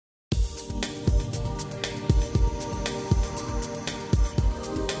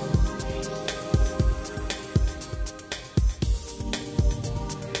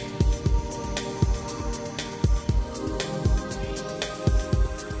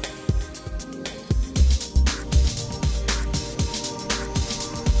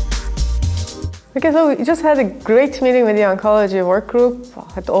Okay, so we just had a great meeting with the oncology work group.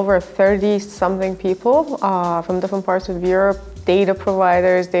 Had over 30-something people from different parts of Europe, data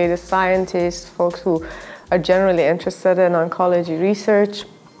providers, data scientists, folks who are generally interested in oncology research.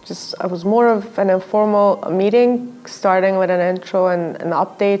 It was more of an informal meeting, starting with an intro and an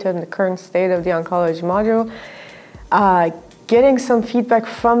update on the current state of the oncology module. Getting some feedback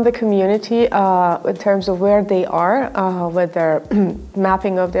from the community in terms of where they are with their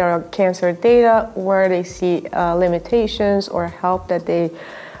mapping of their cancer data, where they see limitations or help that they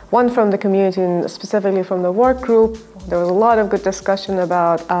want from the community, and specifically from the work group. There was a lot of good discussion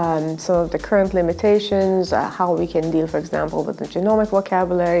about some of the current limitations, how we can deal, for example, with the genomic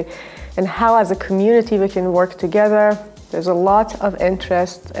vocabulary, and how as a community we can work together. There's a lot of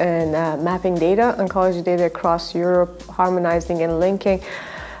interest in mapping data, oncology data across Europe, harmonizing and linking,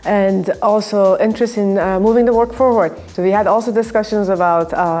 and also interest in moving the work forward. So we had also discussions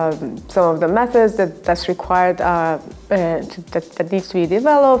about some of the methods that's required, that needs to be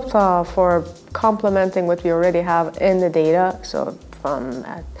developed for complementing what we already have in the data. So from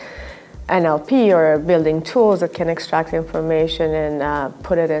NLP or building tools that can extract information and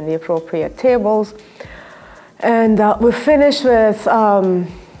put it in the appropriate tables. And we finished with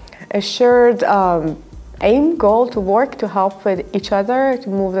a shared goal to work to help with each other to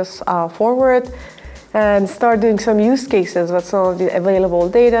move this forward and start doing some use cases with some of the available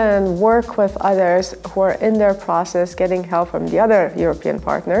data and work with others who are in their process, getting help from the other European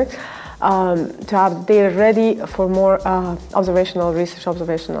partners to have data ready for more observational research,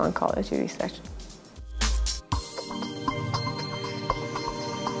 observational oncology research.